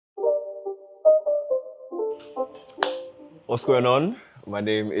What's going on? My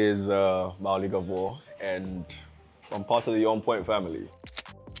name is MAWULI GAVOR, and I'm part of the Onpoint family.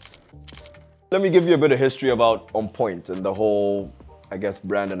 Let me give you a bit of history about Onpoint and the whole, I guess,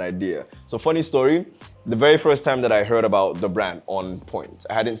 brand and idea. So funny story, the very first time that I heard about the brand Onpoint,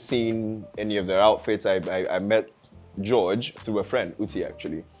 I hadn't seen any of their outfits. I met George through a friend, Uti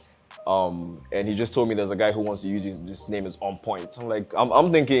actually. And he just told me there's a guy who wants to use this name is Onpoint. I'm like,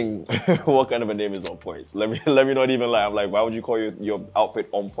 I'm thinking, what kind of a name is Onpoint? Let me not even lie. I'm like, why would you call your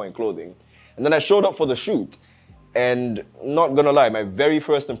outfit Onpoint clothing? And then I showed up for the shoot, and not gonna lie, my very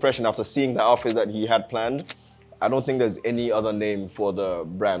first impression after seeing the outfits that he had planned, I don't think there's any other name for the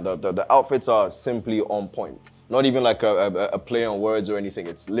brand. The outfits are simply on point. Not even like a play on words or anything.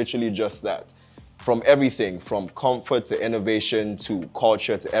 It's literally just that. From everything, from comfort to innovation to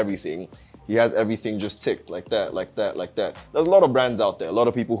culture to everything, he has everything just ticked like that, like that, like that. There's a lot of brands out there, a lot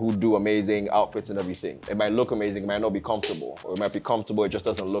of people who do amazing outfits and everything. It might look amazing, it might not be comfortable, or it might be comfortable, it just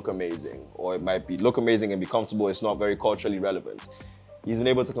doesn't look amazing, or it might look amazing and be comfortable, it's not very culturally relevant. He's been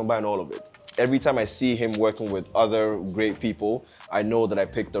able to combine all of it. Every time I see him working with other great people, I know that I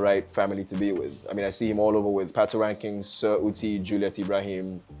picked the right family to be with. I mean, I see him all over with Pato Rankings, Sir Uti, Juliet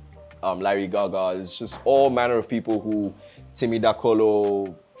Ibrahim, Larry Gaga. It's just all manner of people who, Timmy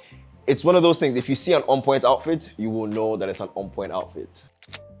Dakolo. It's one of those things, if you see an on-point outfit, you will know that it's an on-point outfit.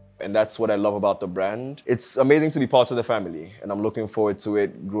 And that's what I love about the brand. It's amazing to be part of the family, and I'm looking forward to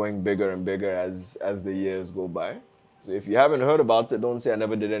it growing bigger and bigger as the years go by. So if you haven't heard about it, don't say I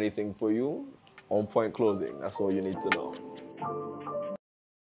never did anything for you. On-point clothing, that's all you need to know.